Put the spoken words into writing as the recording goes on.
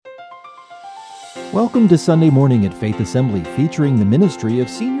Welcome to Sunday Morning at Faith Assembly, featuring the ministry of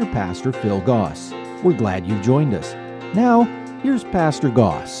Senior Pastor Phil Goss. We're glad you've joined us. Now, here's Pastor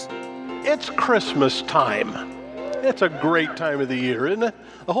Goss. It's Christmas time. It's a great time of the year, isn't it?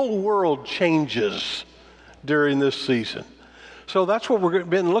 The whole world changes during this season. So that's what we've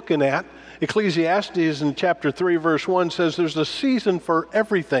been looking at. Ecclesiastes in chapter 3, verse 1 says there's a season for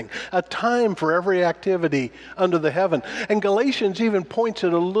everything, a time for every activity under the heaven. And Galatians even points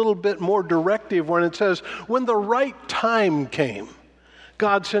it a little bit more directive when it says, when the right time came,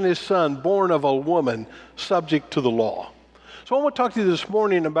 God sent his son, born of a woman, subject to the law. So I want to talk to you this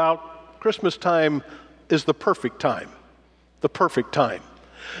morning about Christmas time is the perfect time. The perfect time.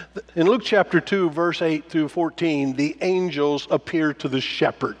 In Luke chapter 2, verse 8 through 14, the angels appear to the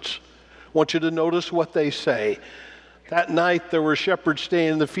shepherds. I want you to notice what they say. That night there were shepherds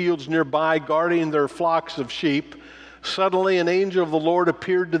staying in the fields nearby, guarding their flocks of sheep. Suddenly an angel of the Lord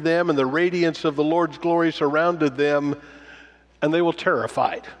appeared to them, and the radiance of the Lord's glory surrounded them, and they were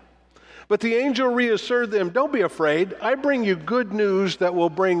terrified. But the angel reassured them, "Don't be afraid. I bring you good news that will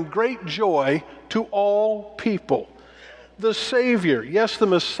bring great joy to all people. The Savior, yes, the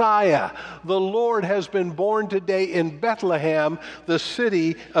Messiah, the Lord, has been born today in Bethlehem, the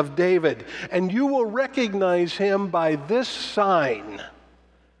city of David. And you will recognize him by this sign.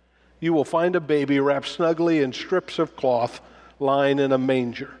 You will find a baby wrapped snugly in strips of cloth, lying in a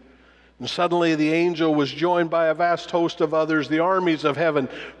manger." And suddenly the angel was joined by a vast host of others, the armies of heaven,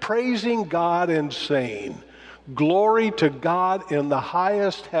 praising God and saying, "Glory to God in the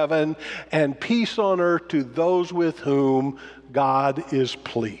highest heaven, and peace on earth to those with whom God is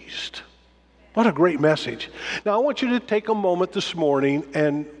pleased." What a great message. Now, I want you to take a moment this morning,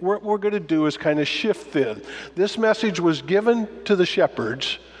 and what we're going to do is kind of shift this. This message was given to the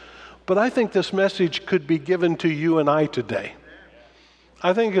shepherds, but I think this message could be given to you and I today.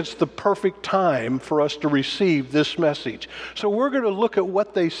 I think it's the perfect time for us to receive this message. So we're going to look at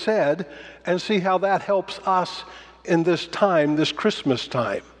what they said and see how that helps us in this time, this Christmas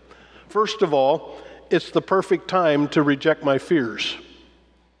time. First of all, it's the perfect time to reject my fears.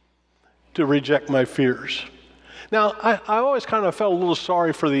 To reject my fears. Now, I always kind of felt a little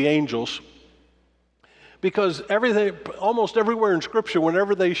sorry for the angels, because almost everywhere in Scripture,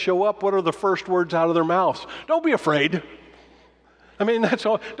 whenever they show up, what are the first words out of their mouths? Don't be afraid. I mean, that's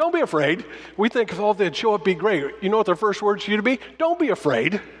all. Don't be afraid. We think if all they'd show up, be great. You know what their first words to you to be? Don't be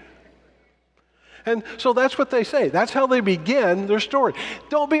afraid. And so that's what they say. That's how they begin their story.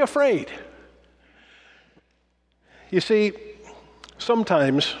 Don't be afraid. You see,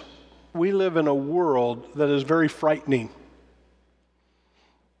 sometimes we live in a world that is very frightening.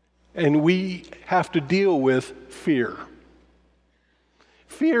 And we have to deal with fear.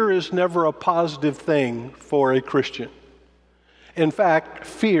 Fear is never a positive thing for a Christian. In fact,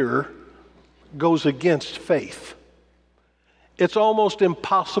 fear goes against faith. It's almost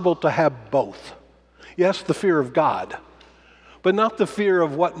impossible to have both. Yes, the fear of God, but not the fear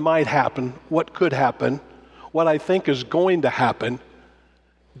of what might happen, what could happen, what I think is going to happen.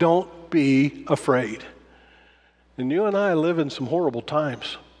 Don't be afraid. And you and I live in some horrible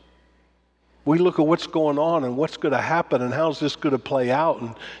times. We look at what's going on and what's going to happen and how's this going to play out.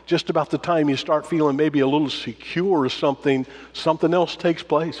 And just about the time you start feeling maybe a little secure or something else takes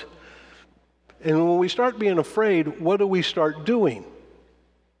place. And when we start being afraid, what do we start doing?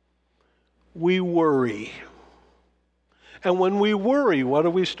 We worry. And when we worry, what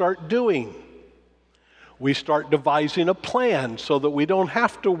do we start doing? We start devising a plan so that we don't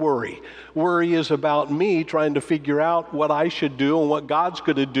have to worry. Worry is about me trying to figure out what I should do and what God's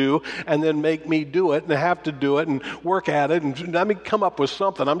going to do, and then make me do it and have to do it and work at it and let me come up with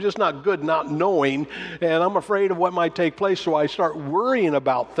something. I'm just not good not knowing, and I'm afraid of what might take place, so I start worrying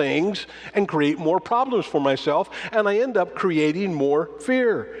about things and create more problems for myself, and I end up creating more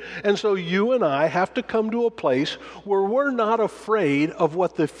fear. And so you and I have to come to a place where we're not afraid of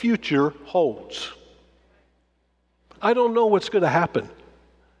what the future holds. I don't know what's going to happen,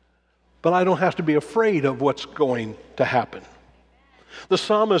 but I don't have to be afraid of what's going to happen. The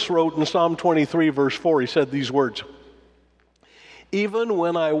psalmist wrote in Psalm 23, verse 4, he said these words, "Even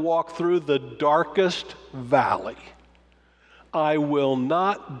when I walk through the darkest valley, I will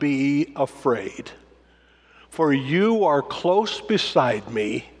not be afraid, for you are close beside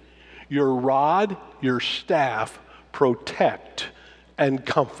me. Your rod, your staff protect and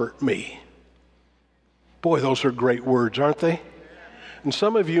comfort me." Boy, those are great words, aren't they? And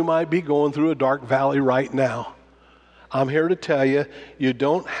some of you might be going through a dark valley right now. I'm here to tell you, you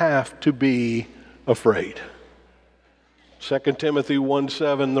don't have to be afraid. 2 Timothy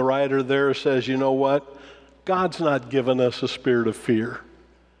 1:7, the writer there says, you know what? God's not given us a spirit of fear.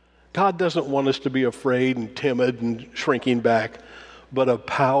 God doesn't want us to be afraid and timid and shrinking back, but of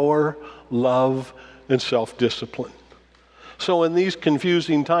power, love, and self-discipline. So in these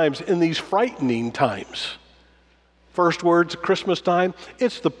confusing times, in these frightening times, first words, Christmas time,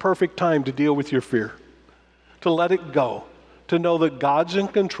 it's the perfect time to deal with your fear, to let it go, to know that God's in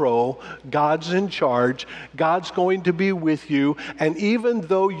control, God's in charge, God's going to be with you, and even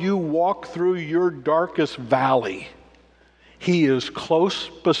though you walk through your darkest valley, He is close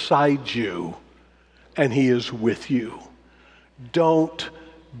beside you, and He is with you. Don't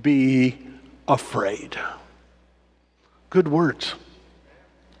be afraid. Good words,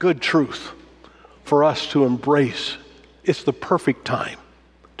 good truth for us to embrace. It's the perfect time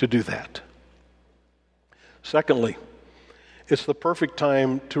to do that. Secondly, it's the perfect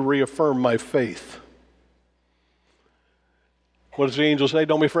time to reaffirm my faith. What does the angel say?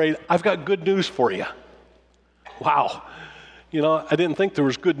 Don't be afraid. I've got good news for you. Wow. You know, I didn't think there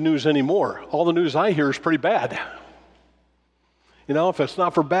was good news anymore. All the news I hear is pretty bad. You know, if it's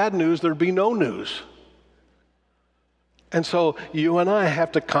not for bad news, there'd be no news. And so you and I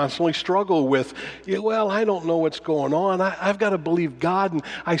have to constantly struggle with, well, I don't know what's going on. I've got to believe God, and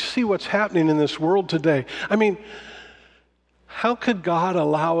I see what's happening in this world today. I mean, how could God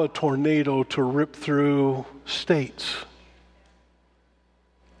allow a tornado to rip through states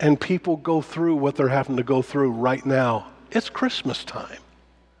and people go through what they're having to go through right now? It's Christmas time.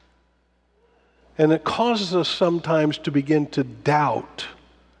 And it causes us sometimes to begin to doubt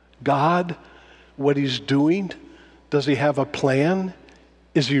God, what He's doing. Does He have a plan?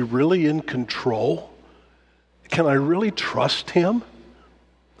 Is He really in control? Can I really trust Him?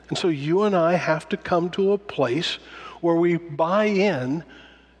 And so you and I have to come to a place where we buy in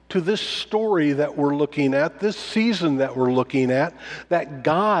to this story that we're looking at, this season that we're looking at, that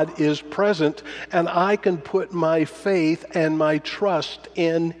God is present and I can put my faith and my trust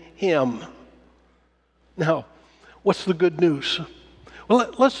in Him. Now, what's the good news?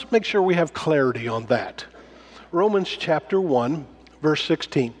 Well, let's make sure we have clarity on that. Romans chapter 1, verse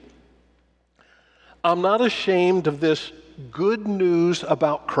 16. I'm not ashamed of this good news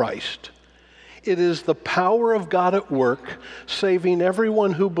about Christ. It is the power of God at work, saving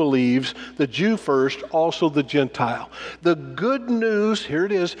everyone who believes, the Jew first, also the Gentile. The good news, here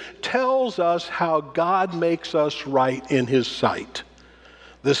it is, tells us how God makes us right in His sight.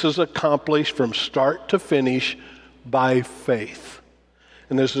 This is accomplished from start to finish by faith.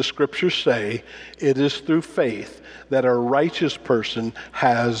 And as the scriptures say, it is through faith that a righteous person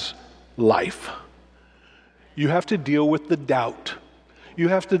has life. You have to deal with the doubt. You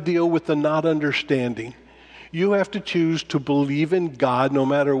have to deal with the not understanding. You have to choose to believe in God no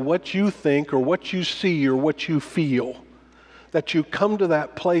matter what you think or what you see or what you feel. That you come to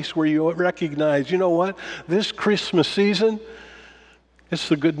that place where you recognize, you know what? This Christmas season, it's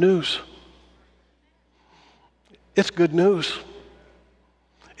the good news. It's good news.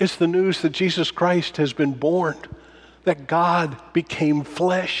 It's the news that Jesus Christ has been born, that God became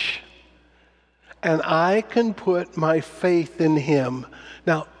flesh. And I can put my faith in Him.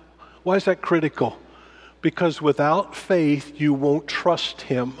 Now, why is that critical? Because without faith, you won't trust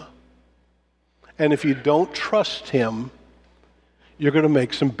Him. And if you don't trust Him, you're going to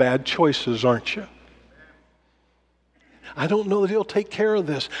make some bad choices, aren't you? I don't know that He'll take care of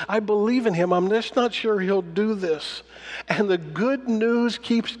this. I believe in Him. I'm just not sure He'll do this. And the good news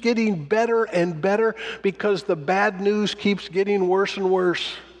keeps getting better and better because the bad news keeps getting worse and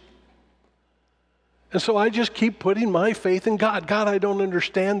worse. And so I just keep putting my faith in God. God, I don't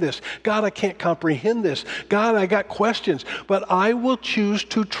understand this. God, I can't comprehend this. God, I got questions. But I will choose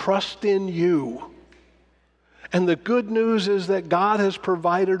to trust in You. And the good news is that God has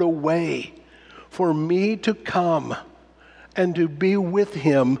provided a way for me to come and to be with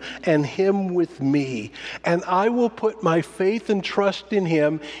Him and Him with me. And I will put my faith and trust in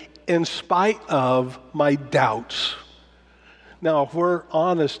Him in spite of my doubts. Now, if we're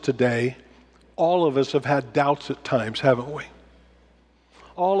honest today, all of us have had doubts at times, haven't we?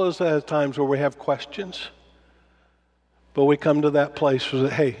 All of us have times where we have questions. But we come to that place where,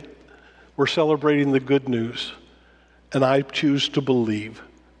 hey, we're celebrating the good news. And I choose to believe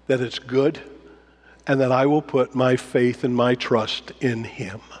that it's good and that I will put my faith and my trust in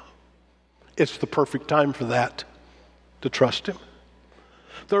Him. It's the perfect time for that, to trust Him.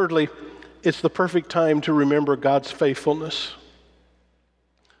 Thirdly, it's the perfect time to remember God's faithfulness.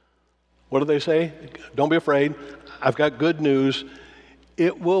 What do they say? Don't be afraid. I've got good news.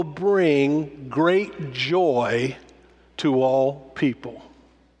 It will bring great joy to all people.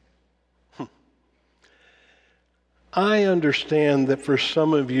 I understand that for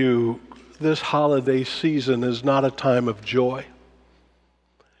some of you, this holiday season is not a time of joy.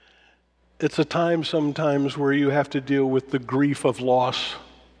 It's a time sometimes where you have to deal with the grief of loss,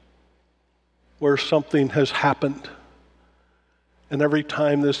 where something has happened. And every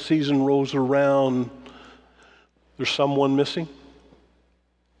time this season rolls around, there's someone missing.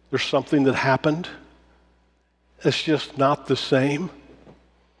 There's something that happened. It's just not the same.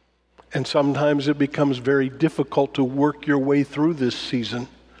 And sometimes it becomes very difficult to work your way through this season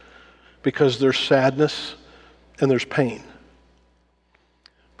because there's sadness and there's pain.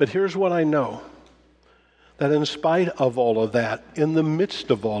 But here's what I know, that in spite of all of that, in the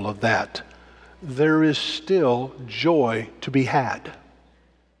midst of all of that, there is still joy to be had.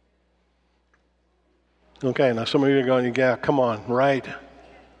 Okay, now some of you are going, yeah, come on, right?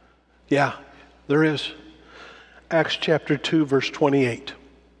 Yeah, there is. Acts chapter 2, verse 28.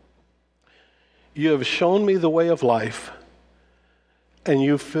 You have shown me the way of life, and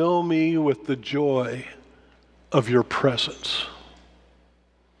you fill me with the joy of your presence.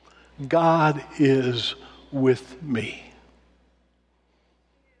 God is with me.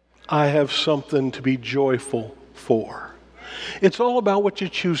 I have something to be joyful for. It's all about what you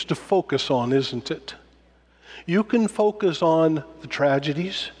choose to focus on, isn't it? You can focus on the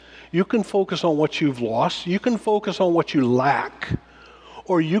tragedies. You can focus on what you've lost. You can focus on what you lack.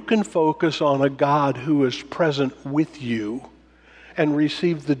 Or you can focus on a God who is present with you and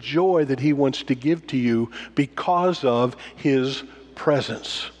receive the joy that he wants to give to you because of his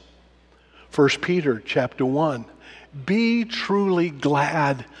presence. 1 Peter chapter 1. Be truly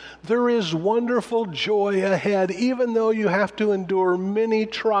glad. There is wonderful joy ahead, even though you have to endure many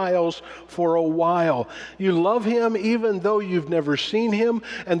trials for a while. You love him even though you've never seen him,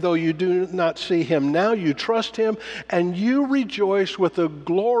 and though you do not see him now, you trust him, and you rejoice with a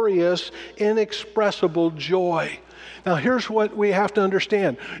glorious, inexpressible joy. Now here's what we have to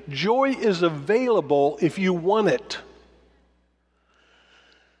understand. Joy is available if you want it.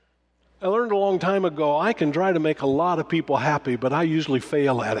 I learned a long time ago, I can try to make a lot of people happy, but I usually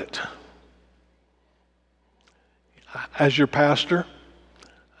fail at it. As your pastor,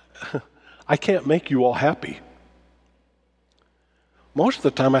 I can't make you all happy. Most of the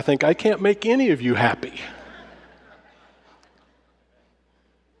time, I think I can't make any of you happy.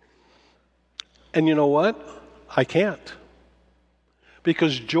 And you know what? I can't.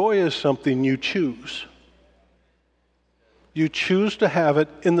 Because joy is something you choose. You choose to have it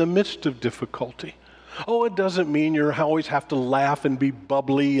in the midst of difficulty. Oh, it doesn't mean you always have to laugh and be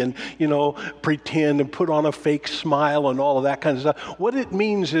bubbly and, pretend and put on a fake smile and all of that kind of stuff. What it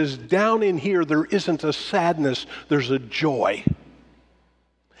means is down in here, there isn't a sadness, there's a joy.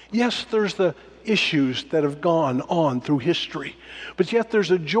 Yes, there's the issues that have gone on through history, but yet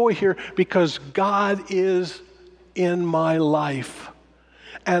there's a joy here because God is in my life.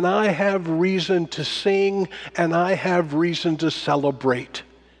 And I have reason to sing, and I have reason to celebrate.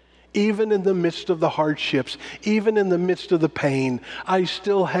 Even in the midst of the hardships, even in the midst of the pain, I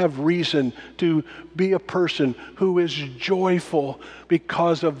still have reason to be a person who is joyful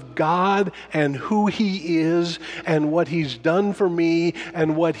because of God and who he is and what he's done for me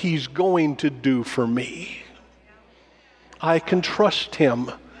and what he's going to do for me. I can trust him.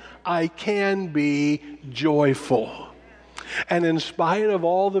 I can be joyful. And in spite of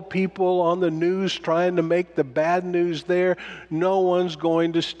all the people on the news trying to make the bad news there, no one's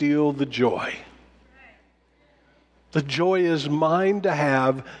going to steal the joy. The joy is mine to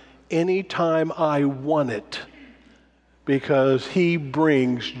have anytime I want it because he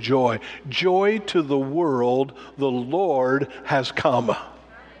brings joy. Joy to the world, the Lord has come.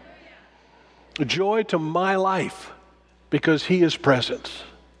 Joy to my life because he is present.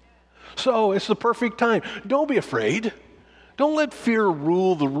 So it's the perfect time. Don't be afraid. Don't let fear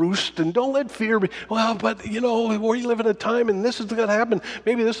rule the roost, and don't let fear be, but we live in a time and this is going to happen.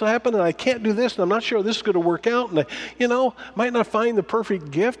 Maybe this will happen and I can't do this and I'm not sure this is going to work out and I, might not find the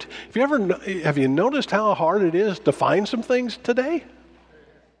perfect gift. Have you noticed how hard it is to find some things today?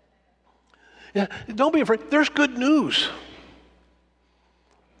 Yeah, don't be afraid. There's good news.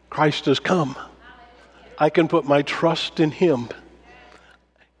 Christ has come. I can put my trust in him.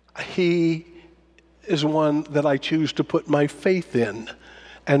 He is one that I choose to put my faith in.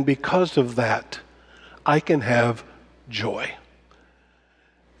 And because of that, I can have joy.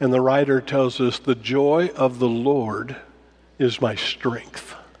 And the writer tells us, the joy of the Lord is my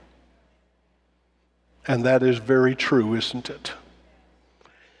strength. And that is very true, isn't it?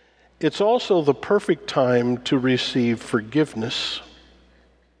 It's also the perfect time to receive forgiveness.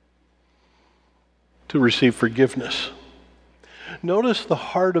 To receive forgiveness. Notice the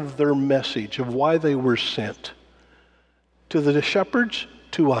heart of their message, of why they were sent. To the shepherds,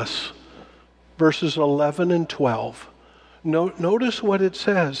 to us. Verses 11 and 12. Notice what it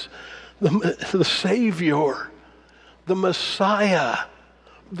says. the Savior, the Messiah,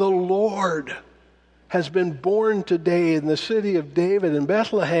 the Lord has been born today in the city of David in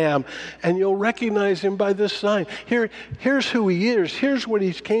Bethlehem, and you'll recognize him by this sign. Here's who he is. Here's what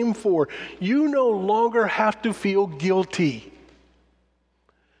he came for. You no longer have to feel guilty.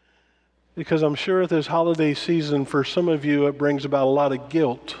 Because I'm sure this holiday season, for some of you, it brings about a lot of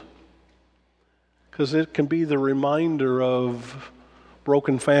guilt. Because it can be the reminder of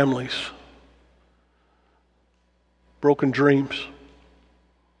broken families, broken dreams,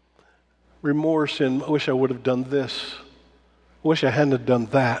 remorse and I wish I would have done this. I wish I hadn't have done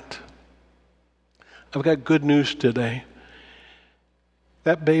that. I've got good news today.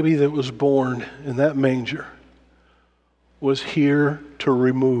 That baby that was born in that manger was here to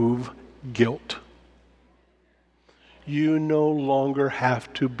remove guilt. You no longer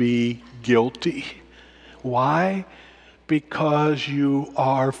have to be guilty. Why? Because you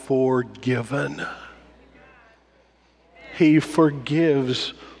are forgiven. He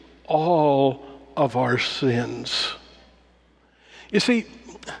forgives all of our sins. You see,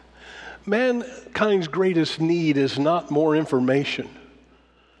 mankind's greatest need is not more information.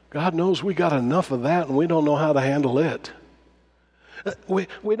 God knows we got enough of that and we don't know how to handle it.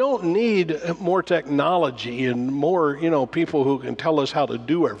 We don't need more technology and more, people who can tell us how to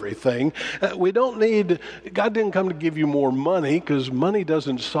do everything. We don't need, God didn't come to give you more money because money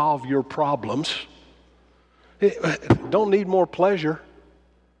doesn't solve your problems. Don't need more pleasure.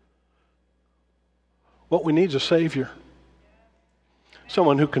 What we need is a Savior.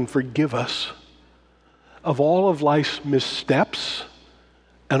 Someone who can forgive us of all of life's missteps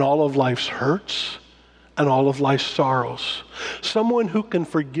and all of life's hurts and all of life's sorrows. Someone who can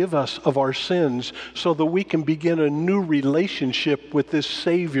forgive us of our sins so that we can begin a new relationship with this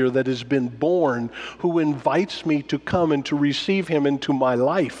Savior that has been born, who invites me to come and to receive him into my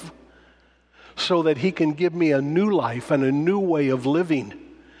life so that he can give me a new life and a new way of living.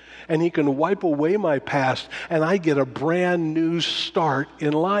 And he can wipe away my past, and I get a brand new start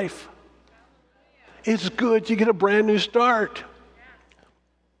in life. It's good. You get a brand new start.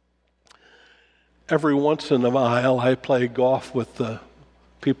 Every once in a while, I play golf with the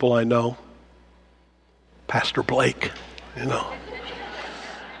people I know. Pastor Blake,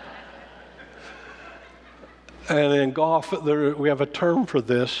 And in golf, we have a term for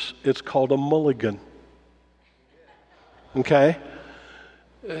this. It's called a mulligan. Okay?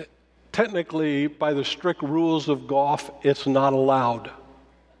 Technically, by the strict rules of golf, it's not allowed.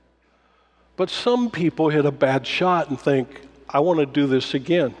 But some people hit a bad shot and think, I want to do this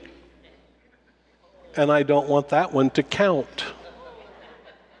again. And I don't want that one to count.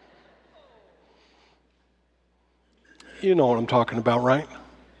 You know what I'm talking about, right?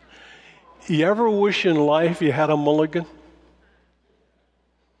 You ever wish in life you had a mulligan?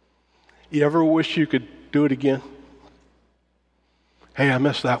 You ever wish you could do it again? Hey, I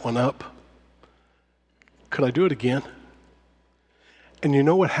messed that one up. Could I do it again? And you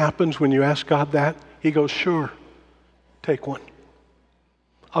know what happens when you ask God that? He goes, sure, take one.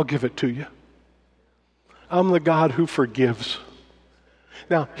 I'll give it to you. I'm the God who forgives.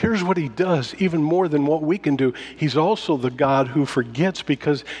 Now, here's what he does, even more than what we can do. He's also the God who forgets,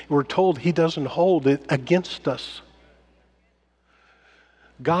 because we're told he doesn't hold it against us.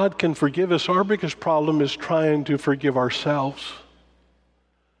 God can forgive us. Our biggest problem is trying to forgive ourselves.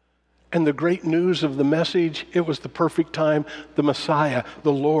 And the great news of the message, it was the perfect time, the Messiah,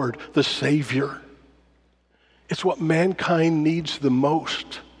 the Lord, the Savior. It's what mankind needs the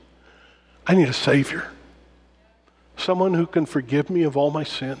most. I need a Savior. Someone who can forgive me of all my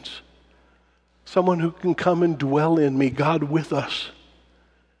sins. Someone who can come and dwell in me, God with us.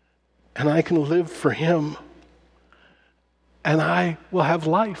 And I can live for him. And I will have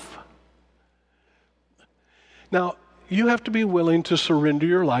life. Now, you have to be willing to surrender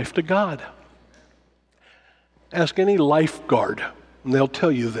your life to God. Ask any lifeguard, and they'll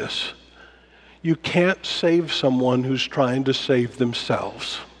tell you this. You can't save someone who's trying to save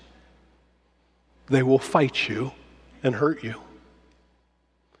themselves. They will fight you and hurt you.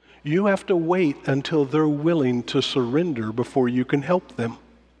 You have to wait until they're willing to surrender before you can help them.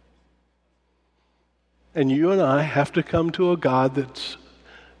 And you and I have to come to a God that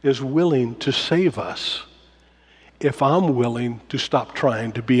is willing to save us if I'm willing to stop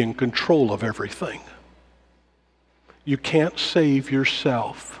trying to be in control of everything. You can't save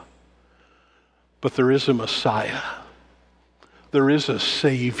yourself, but there is a Messiah. There is a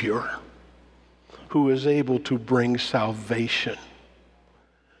Savior who is able to bring salvation.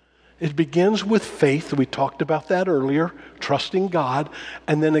 It begins with faith. We talked about that earlier, trusting God,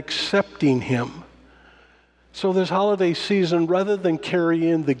 and then accepting him. So this holiday season, rather than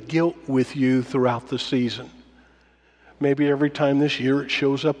carrying the guilt with you throughout the season, maybe every time this year it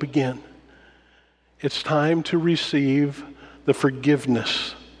shows up again, it's time to receive the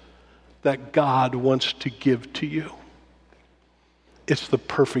forgiveness that God wants to give to you. It's the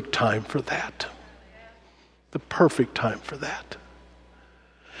perfect time for that. The perfect time for that.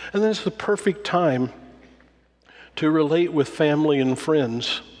 And then it's the perfect time to relate with family and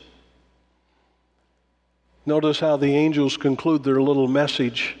friends. Notice how the angels conclude their little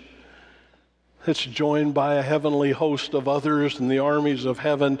message. It's joined by a heavenly host of others and the armies of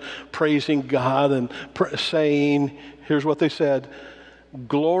heaven praising God and saying, here's what they said,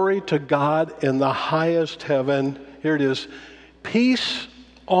 "Glory to God in the highest heaven." Here it is, "Peace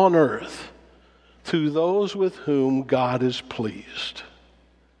on earth to those with whom God is pleased."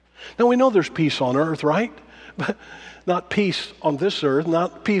 Now we know there's peace on earth, right? But not peace on this earth,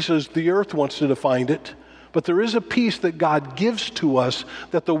 not peace as the earth wants to define it. But there is a peace that God gives to us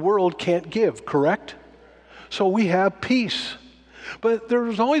that the world can't give, correct? So we have peace. But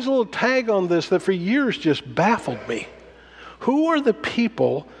there's always a little tag on this that for years just baffled me. Who are the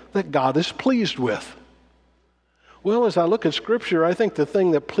people that God is pleased with? Well, as I look at Scripture, I think the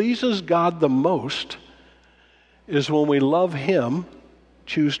thing that pleases God the most is when we love Him,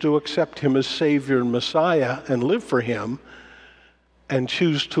 choose to accept Him as Savior and Messiah and live for Him, and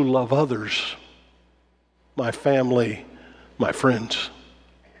choose to love others. My family, my friends.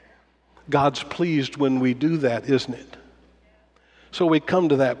 God's pleased when we do that, isn't it? So we come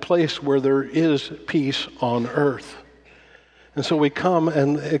to that place where there is peace on earth. And so we come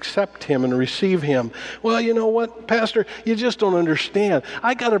and accept Him and receive Him. Well, you know what, Pastor? You just don't understand.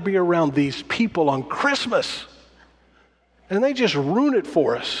 I got to be around these people on Christmas. And they just ruin it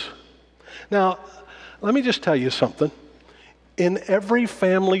for us. Now, let me just tell you something. In every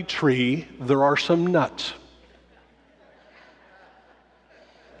family tree, there are some nuts.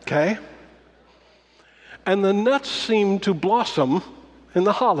 Okay? And the nuts seem to blossom in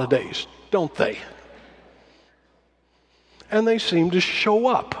the holidays, don't they? And they seem to show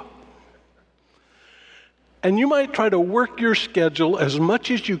up. And you might try to work your schedule as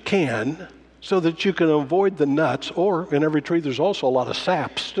much as you can so that you can avoid the nuts, or in every tree there's also a lot of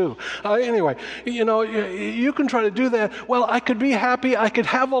saps too. Anyway, you know, you can try to do that. Well, I could be happy, I could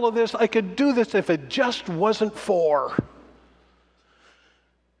have all of this, I could do this if it just wasn't for.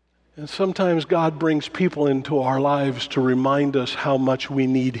 And sometimes God brings people into our lives to remind us how much we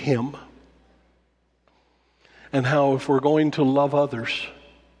need Him. And how if we're going to love others,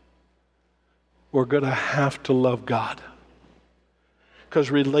 we're going to have to love God.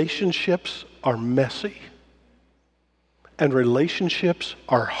 Because relationships are messy. And relationships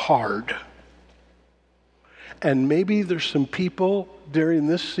are hard. And maybe there's some people during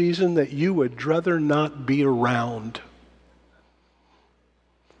this season that you would rather not be around.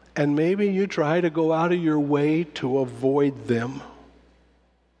 And maybe you try to go out of your way to avoid them.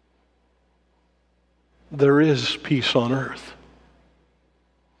 There is peace on earth.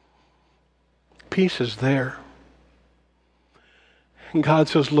 Peace is there. And God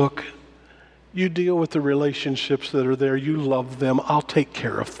says, look, you deal with the relationships that are there. You love them. I'll take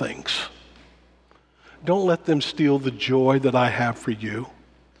care of things. Don't let them steal the joy that I have for you.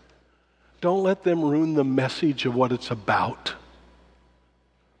 Don't let them ruin the message of what it's about.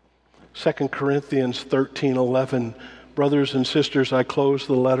 2 Corinthians 13:11, brothers and sisters, I close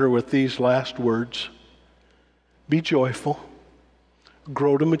the letter with these last words. Be joyful,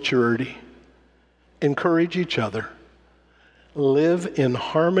 grow to maturity, encourage each other, live in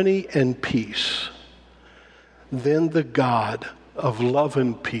harmony and peace. Then the God of love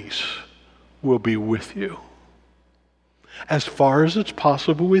and peace will be with you. As far as it's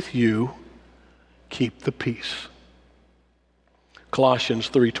possible with you, keep the peace. Colossians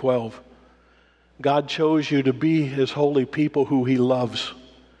 3:12. God chose you to be His holy people who He loves.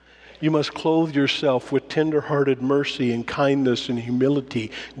 You must clothe yourself with tender-hearted mercy and kindness and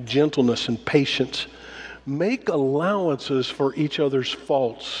humility, gentleness and patience. Make allowances for each other's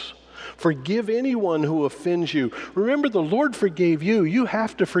faults. Forgive anyone who offends you. Remember, the Lord forgave you. You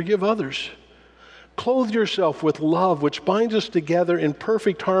have to forgive others. Clothe yourself with love, which binds us together in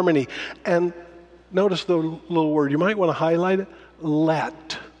perfect harmony. And notice the little word. You might want to highlight it.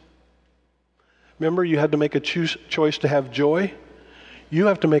 Let. Remember, you had to make a choice to have joy. You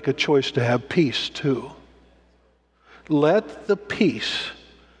have to make a choice to have peace too. Let the peace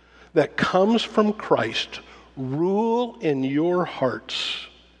that comes from Christ rule in your hearts.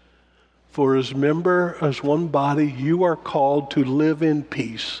 For as one body, you are called to live in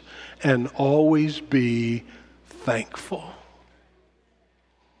peace and always be thankful.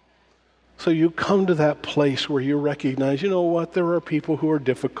 So you come to that place where you recognize, you know what, there are people who are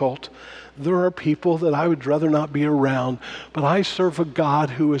difficult. There are people that I would rather not be around, but I serve a God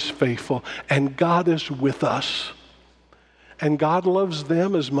who is faithful, and God is with us. And God loves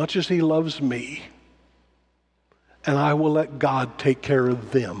them as much as He loves me. And I will let God take care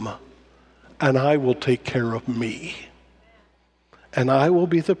of them, and I will take care of me. And I will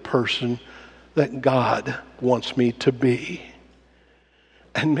be the person that God wants me to be.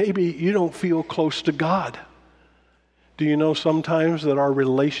 And maybe you don't feel close to God. Do you know sometimes that our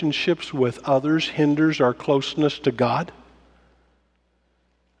relationships with others hinders our closeness to God?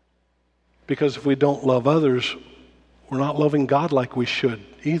 Because if we don't love others, we're not loving God like we should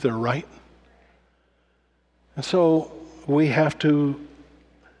either, right? And so we have to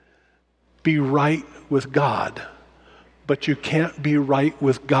be right with God, but you can't be right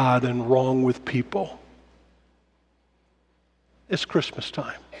with God and wrong with people. It's Christmas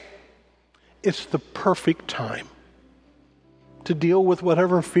time. It's the perfect time to deal with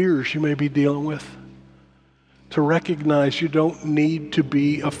whatever fears you may be dealing with, to recognize you don't need to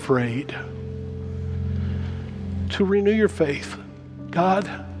be afraid, to renew your faith. God,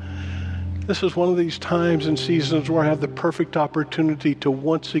 this is one of these times and seasons where I have the perfect opportunity to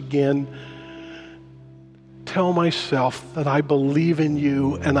once again tell myself that I believe in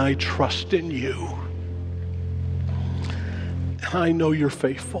you and I trust in you. And I know you're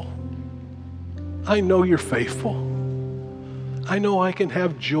faithful. I know you're faithful. I know I can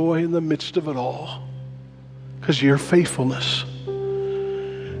have joy in the midst of it all because of your faithfulness,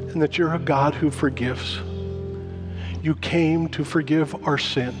 and that you're a God who forgives. You came to forgive our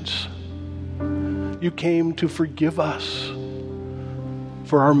sins. You came to forgive us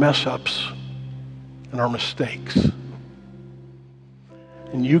for our mess-ups and our mistakes.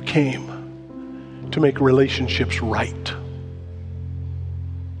 And you came to make relationships right.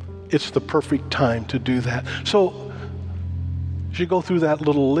 It's the perfect time to do that. So, as you go through that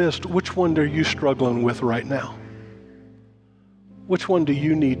little list, which one are you struggling with right now? Which one do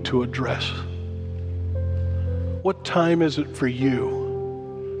you need to address? What time is it for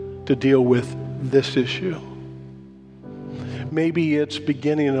you to deal with this issue? Maybe it's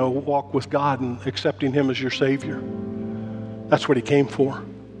beginning a walk with God and accepting Him as your Savior. That's what He came for.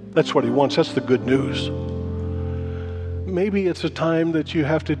 That's what He wants. That's the good news. Maybe it's a time that you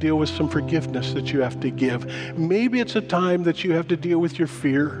have to deal with some forgiveness that you have to give. Maybe it's a time that you have to deal with your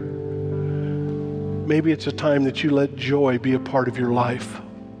fear. Maybe it's a time that you let joy be a part of your life,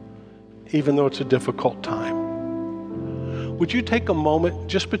 even though it's a difficult time. Would you take a moment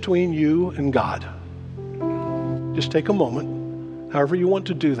just between you and God? Just take a moment, however you want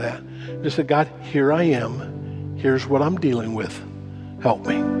to do that. Just say, God, here I am. Here's what I'm dealing with. Help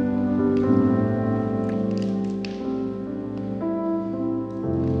me.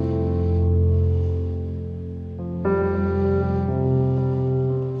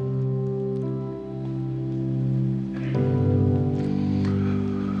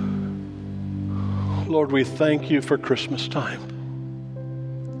 Lord, we thank you for Christmas time.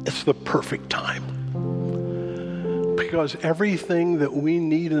 It's the perfect time. Because everything that we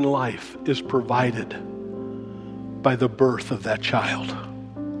need in life is provided by the birth of that child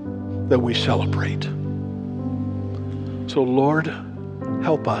that we celebrate. So, Lord,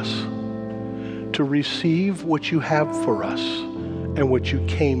 help us to receive what you have for us and what you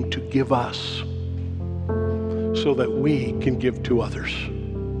came to give us so that we can give to others.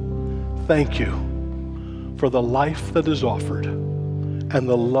 Thank you for the life that is offered and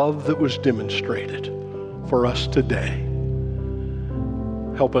the love that was demonstrated for us today.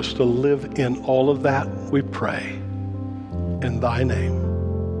 Help us to live in all of that, we pray. In thy name,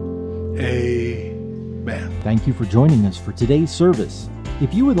 amen. Thank you for joining us for today's service.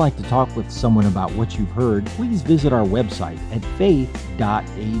 If you would like to talk with someone about what you've heard, please visit our website at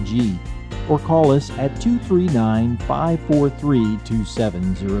faith.ag or call us at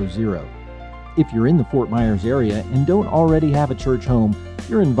 239-543-2700. If you're in the Fort Myers area and don't already have a church home,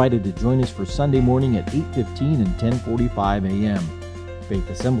 you're invited to join us for Sunday morning at 8:15 and 10:45 a.m. Faith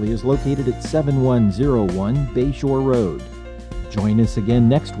Assembly is located at 7101 Bayshore Road. Join us again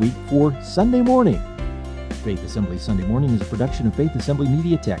next week for Sunday Morning. Faith Assembly Sunday Morning is a production of Faith Assembly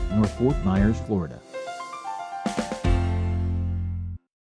Media Tech, North Fort Myers, Florida.